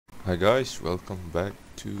Hi guys, welcome back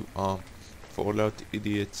to Fallout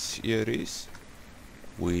Idiot series.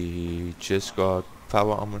 We just got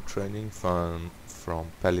power armor training from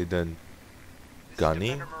Paladin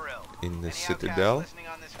Gunny in the Citadel.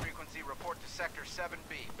 Sector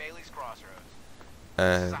 7B, Bailey's Crossroads. This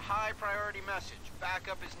is And a high priority message.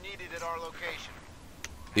 Backup is needed at our location.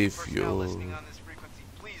 if Personnel you're listening on this frequency,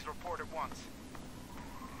 please report at once.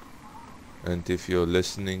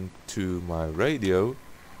 listening to my radio,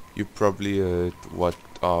 you probably heard what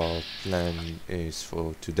our plan is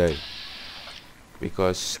for today.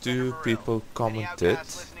 Because two people commented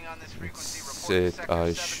and said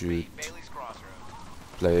I should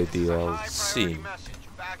play DLC.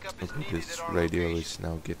 Okay, this radio is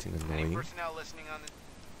now getting annoying.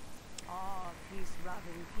 All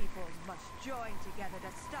peace-loving peoples must join together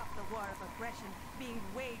to stop the war of aggression being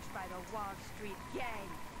waged by the Wall Street gang.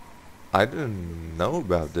 I didn't know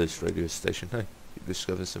about this radio station. Hey, you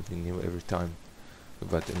discover something new every time.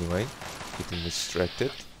 But anyway, getting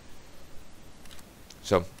distracted.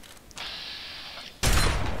 So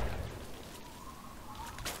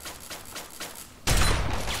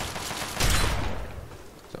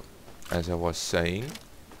as I was saying,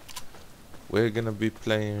 we're gonna be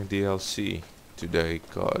playing DLC today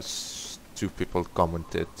cause two people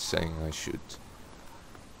commented saying I should.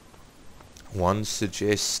 One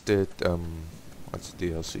suggested what's the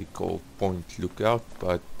DLC called? Point Lookout,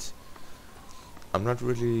 but I'm not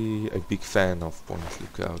really a big fan of Point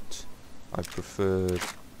Lookout. I prefer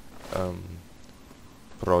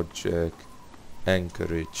Project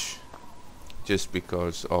Anchorage just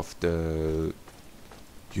because of the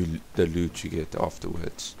loot you get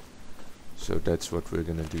afterwards. So that's what we're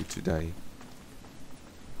gonna do today.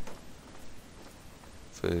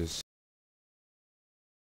 First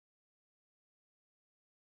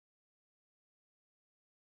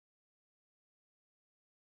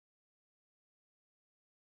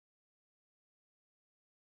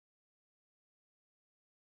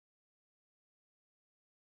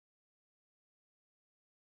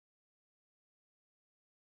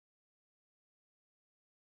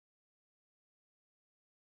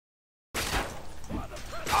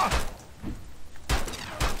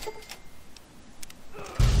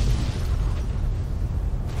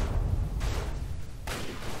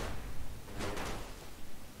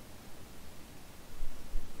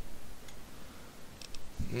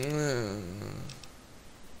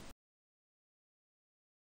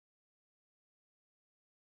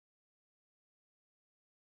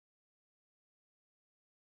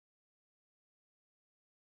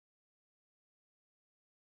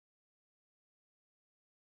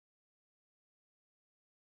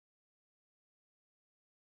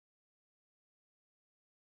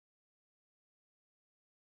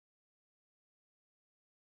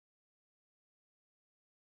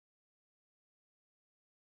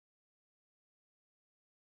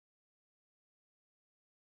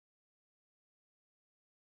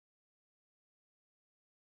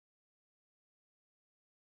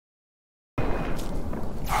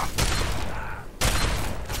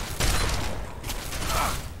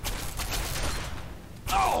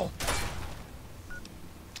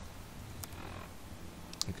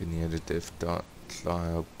I can hear the diff dot.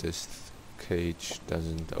 I hope this cage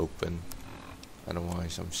doesn't open,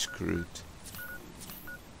 otherwise I'm screwed.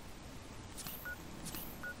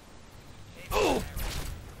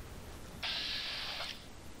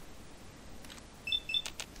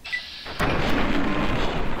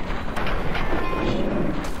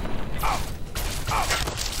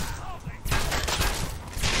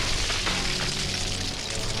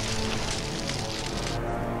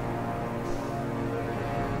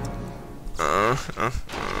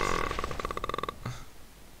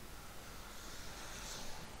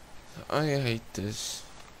 I hate this.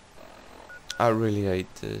 I really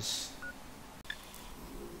hate this.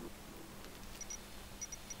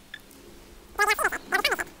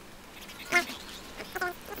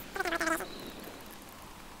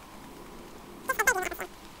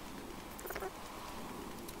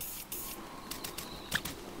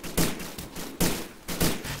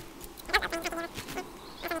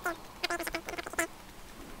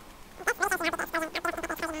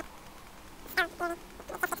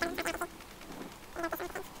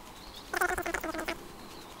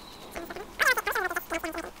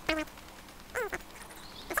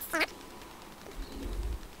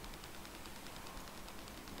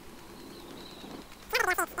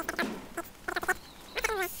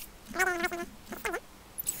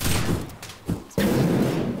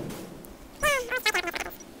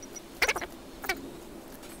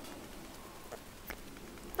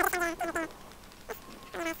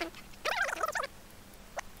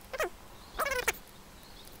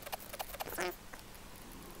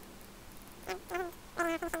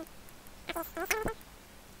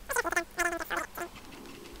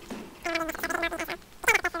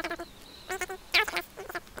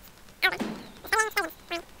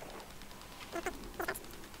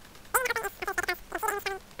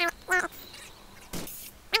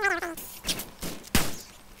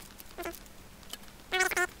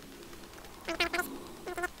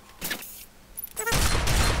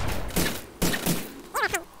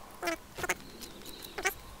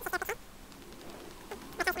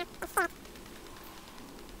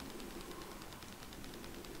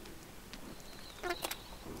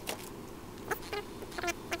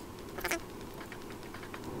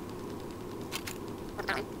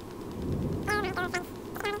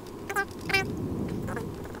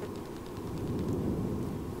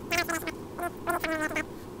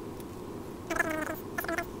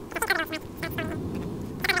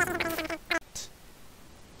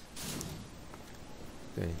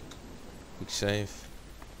 safe.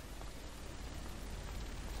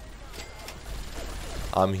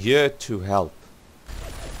 I'm here to help.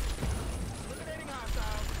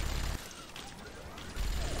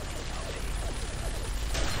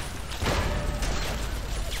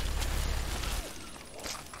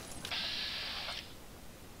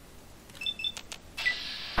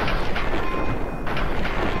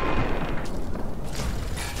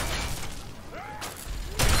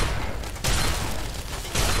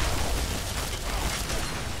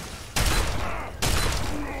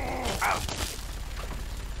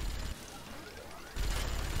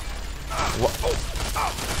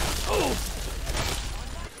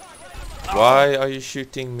 Why are you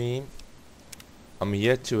shooting me? I'm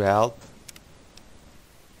here to help.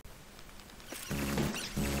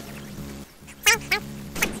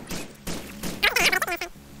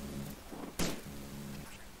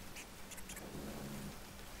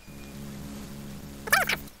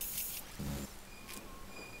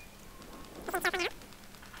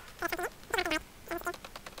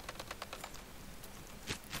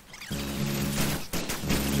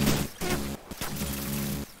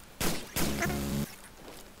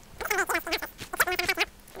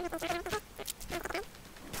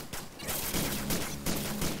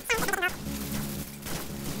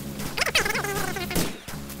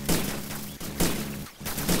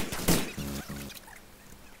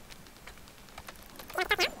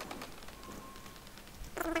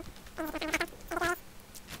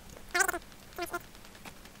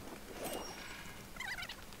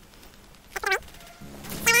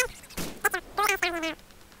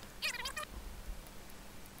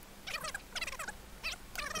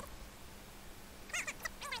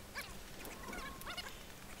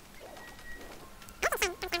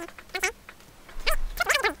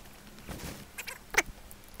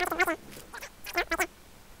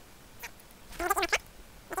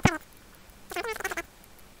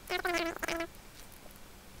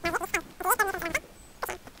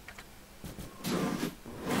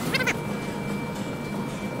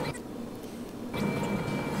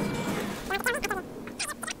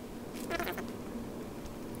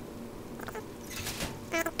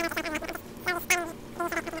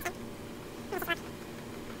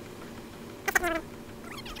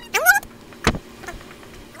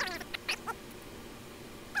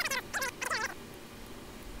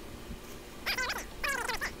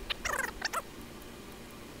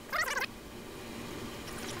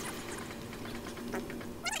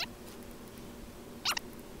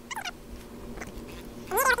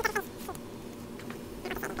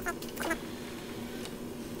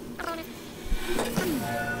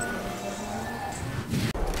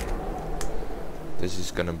 This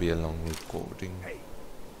is gonna be a long recording.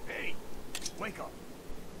 Hey, wake up.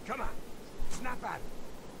 Come on, snap at him.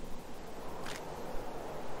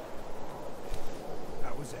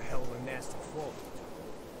 That was a hell of a nasty fall.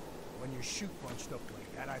 When your chute bunched up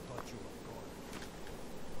like that, I thought you were gone.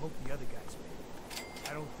 Hope the other guys made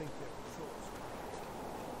it. I don't think they're patrols.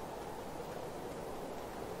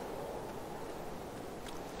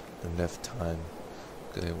 Don't have time.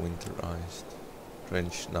 Okay, winterized.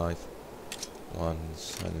 Trench knife. 1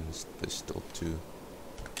 silenced pistol. 2.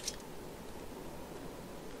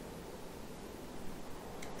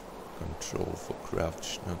 Control for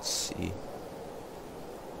crouch, not C.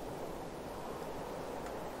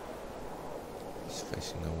 He's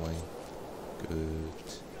facing away. Good.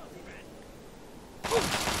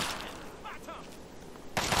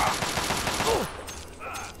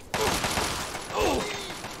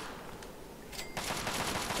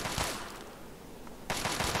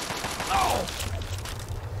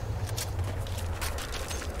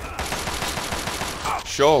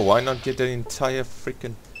 Sure, why not get the entire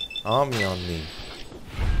freaking army on me?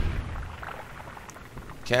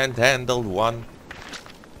 Can't handle one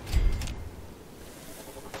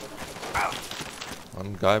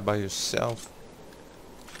guy by yourself.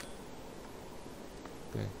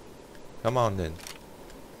 Okay, come on then.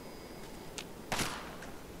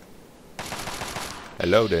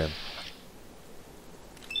 Hello there.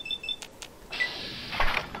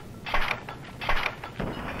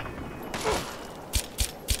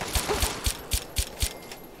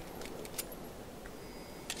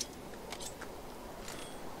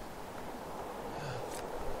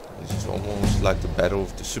 This is almost like the battle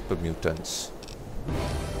of the super mutants.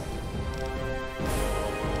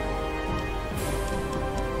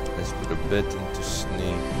 Let's put a bit into sneak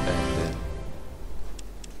and then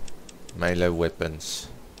melee weapons.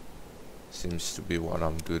 Seems to be what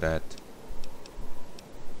I'm good at.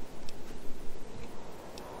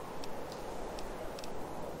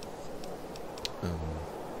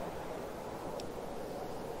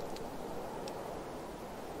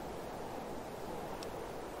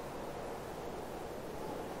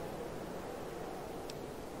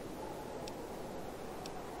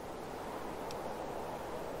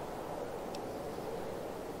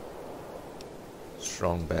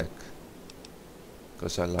 strong back.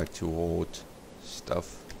 Because I like to hoard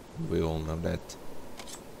stuff. We all know that.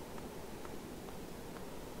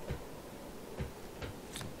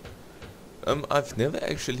 I've never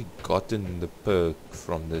actually gotten the perk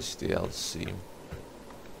from this DLC.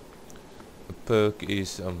 The perk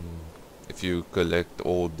is if you collect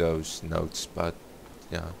all those notes, but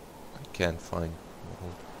yeah, I can't find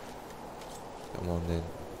all. Come on then.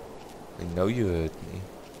 I know you heard me.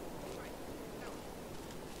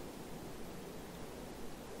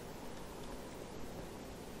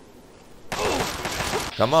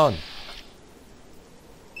 Come on.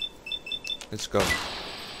 Let's go.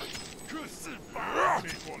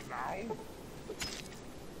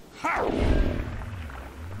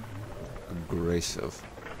 Aggressive.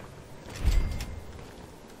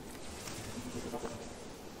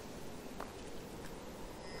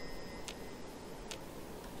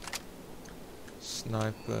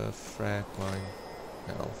 Sniper, frag mine,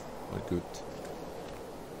 health, we're good.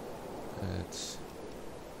 Let's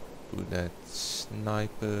put that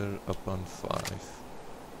sniper up on 5.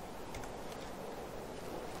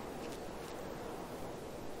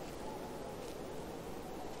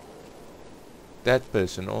 That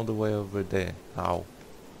person all the way over there. How?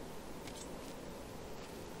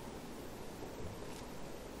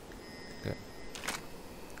 Okay.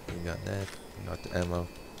 We got that. Not ammo.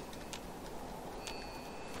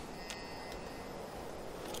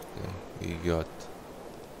 Okay. We got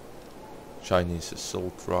Chinese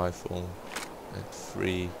assault rifle at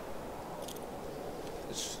 3.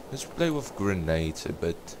 Let's play with grenades a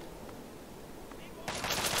bit.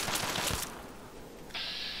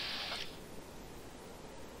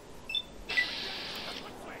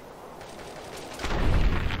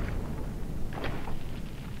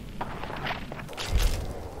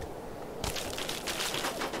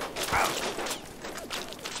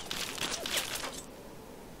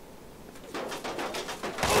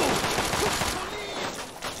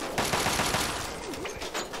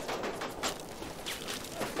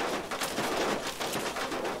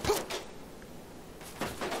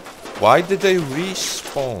 Why did they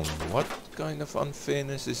respawn? What kind of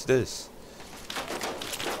unfairness is this?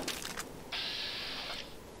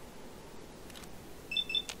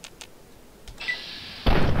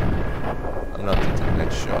 I'm not getting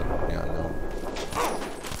that shot. Yeah, no.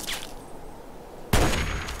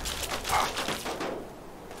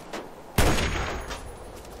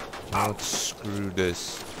 Oh, screw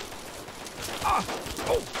this.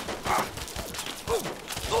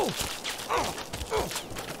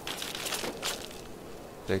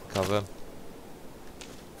 Take cover.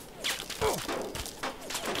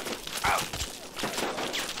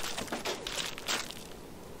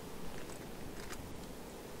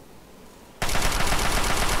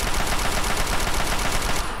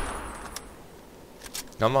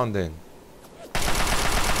 Come on then.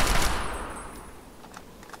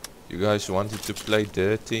 You guys wanted to play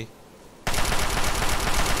dirty?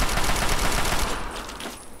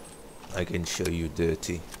 I can show you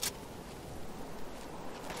dirty.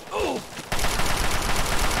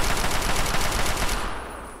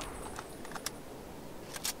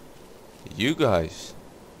 You guys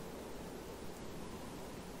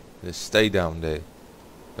just stay down there.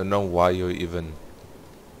 Don't know why you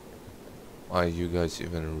guys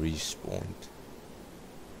even respawned.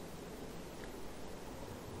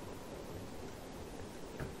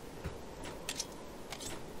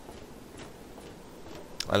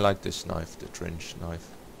 I like this knife, the trench knife.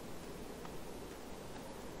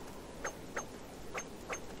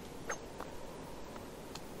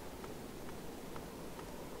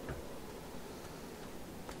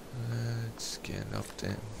 Let's get up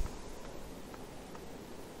there.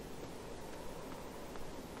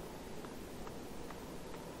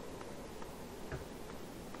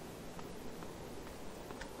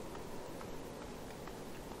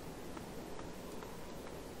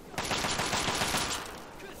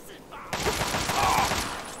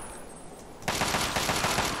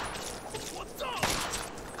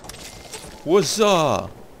 What's up?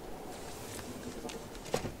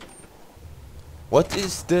 What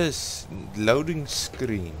is this? Loading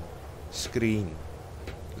screen.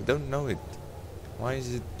 I don't know it. Why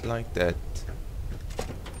is it like that?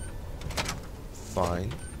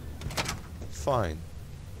 Fine.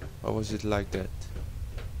 Why was it like that?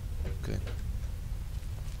 Okay.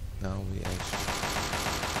 Now we actually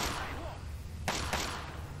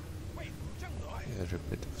get a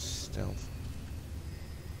bit of stealth.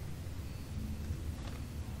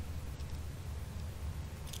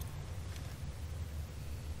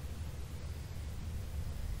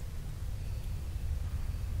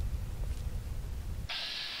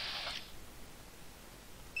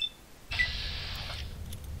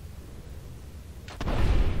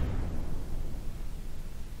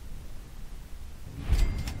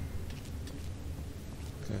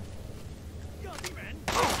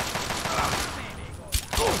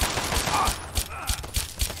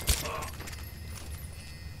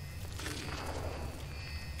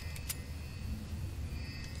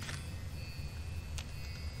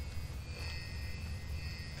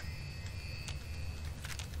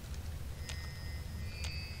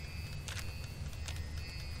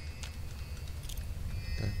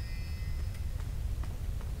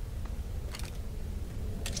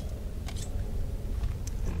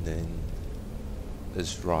 And then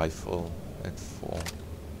this rifle at 4. There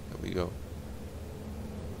we go.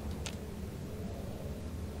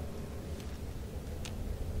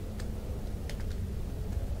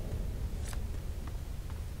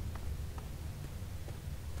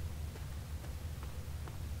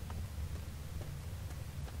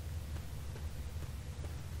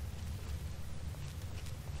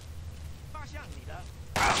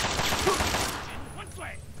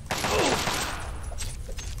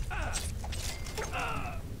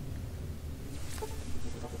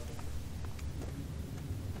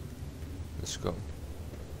 Let's go.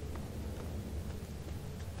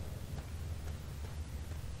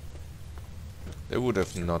 They would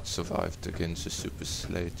have not survived against a super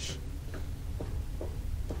sledge.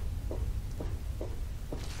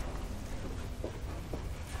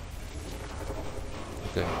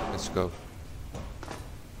 Okay, let's go.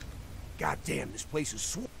 God damn, this place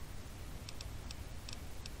is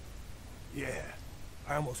Yeah,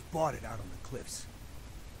 I almost bought it out on the cliffs.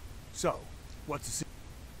 So, what's the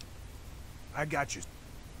I got you.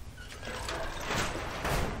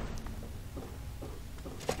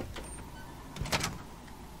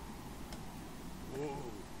 Whoa.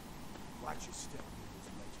 Watch your step,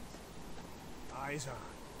 those legends. Eyes on.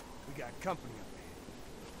 We got company up ahead.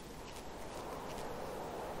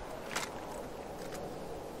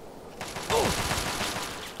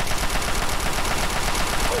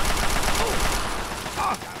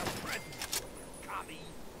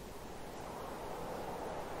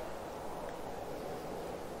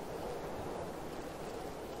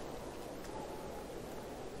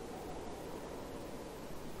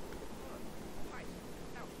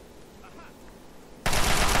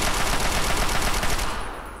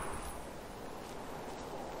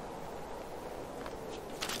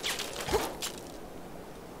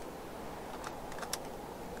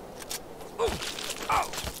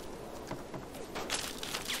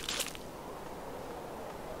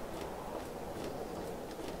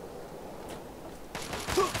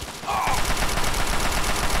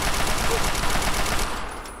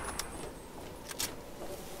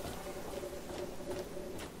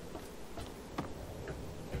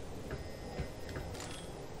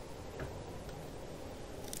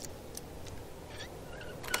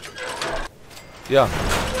 Yeah.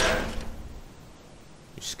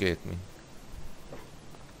 You scared me.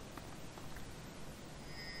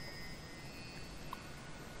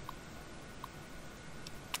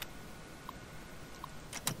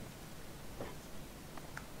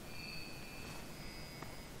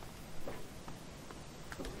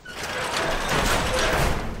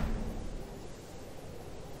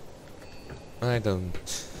 I don't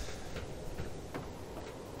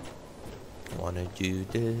wanna do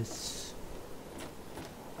this.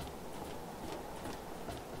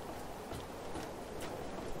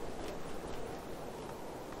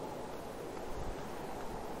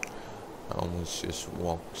 I almost just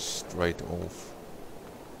walked straight off.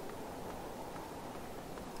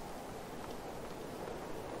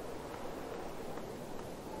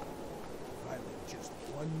 If I live just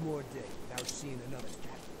one more day without seeing another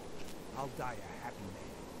cat, I'll die a happy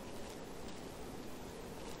man.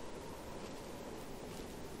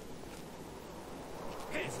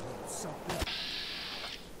 Here's a little something.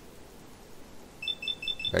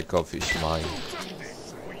 Back off is mine.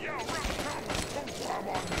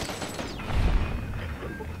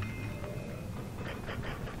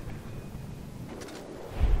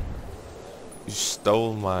 You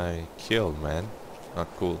stole my kill, man.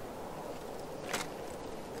 Not cool.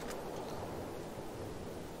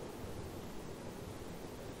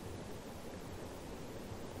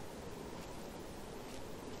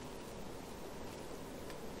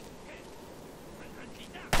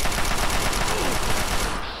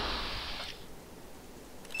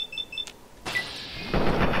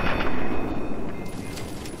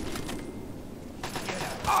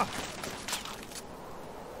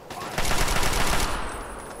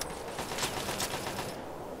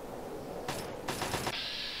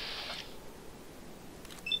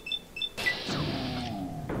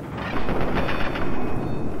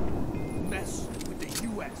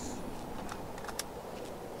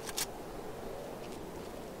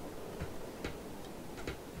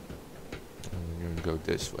 can't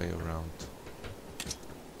go this way around.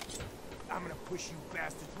 I'm gonna push you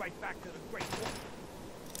bastards right back to the Great Wall.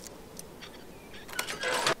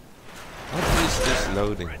 What is this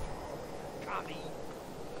loading? Commie.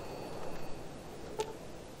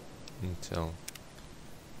 Intel.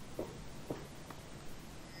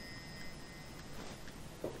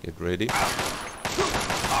 Get ready.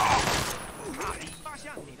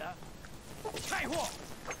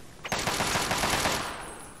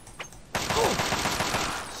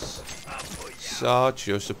 Sarge,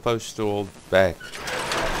 you're supposed to hold back.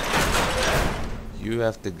 You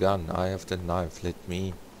have the gun, I have the knife. Let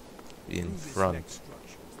me be in front. Next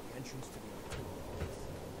structure is the entrance to the Outcasts.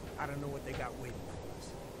 I don't know what they got waiting for us,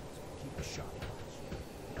 so keep a sharp watch.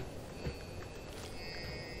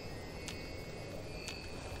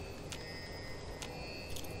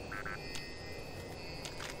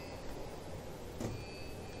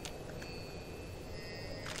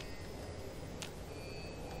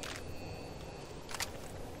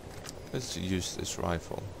 Let's use this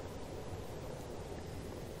rifle.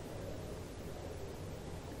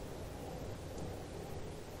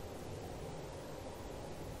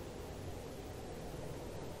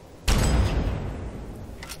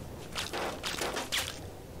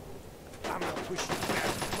 I'm gonna push you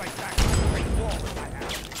bastards right back to the Great Wall if I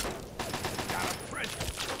have to. Got a present.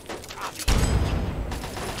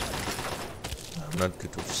 I'm not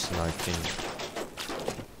good with sniping.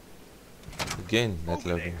 Again, that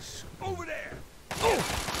loading is... Over there.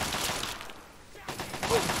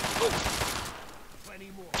 Plenty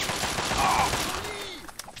more.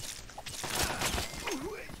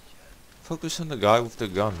 Focus on the guy with the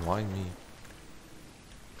gun, why me?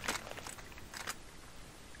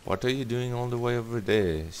 What are you doing all the way over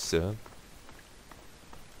there, sir?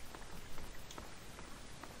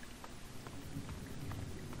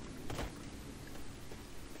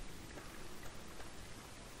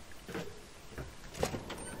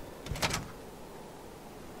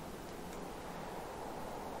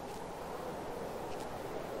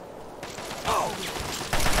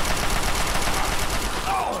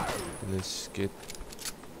 Let's get...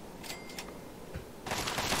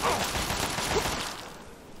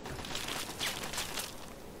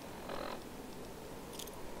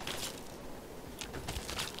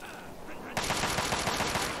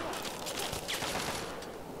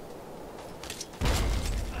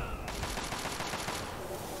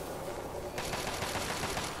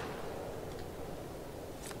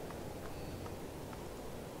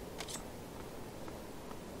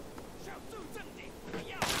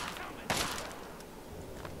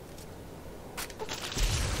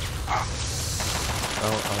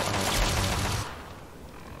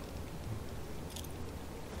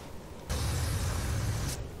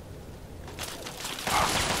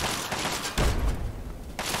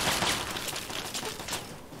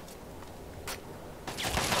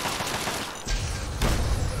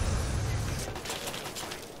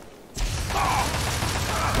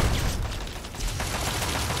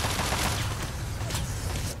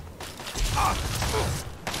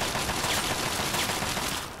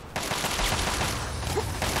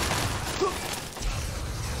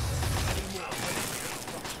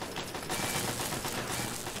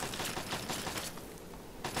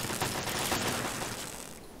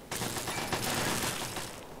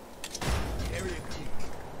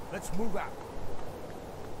 Let's move out.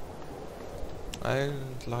 I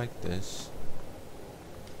don't like this.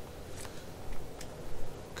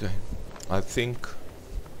 Okay, I think...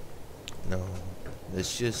 No,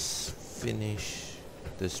 let's just finish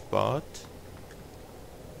this part.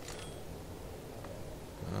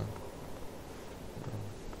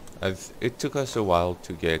 It took us a while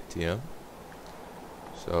to get here.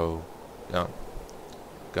 So, yeah.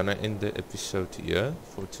 Gonna end the episode here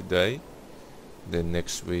for today. Then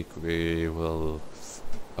next week we will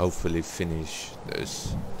hopefully finish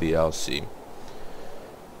this DLC.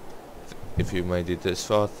 If you made it this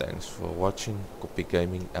far, thanks for watching.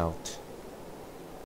 KoppieGaming out.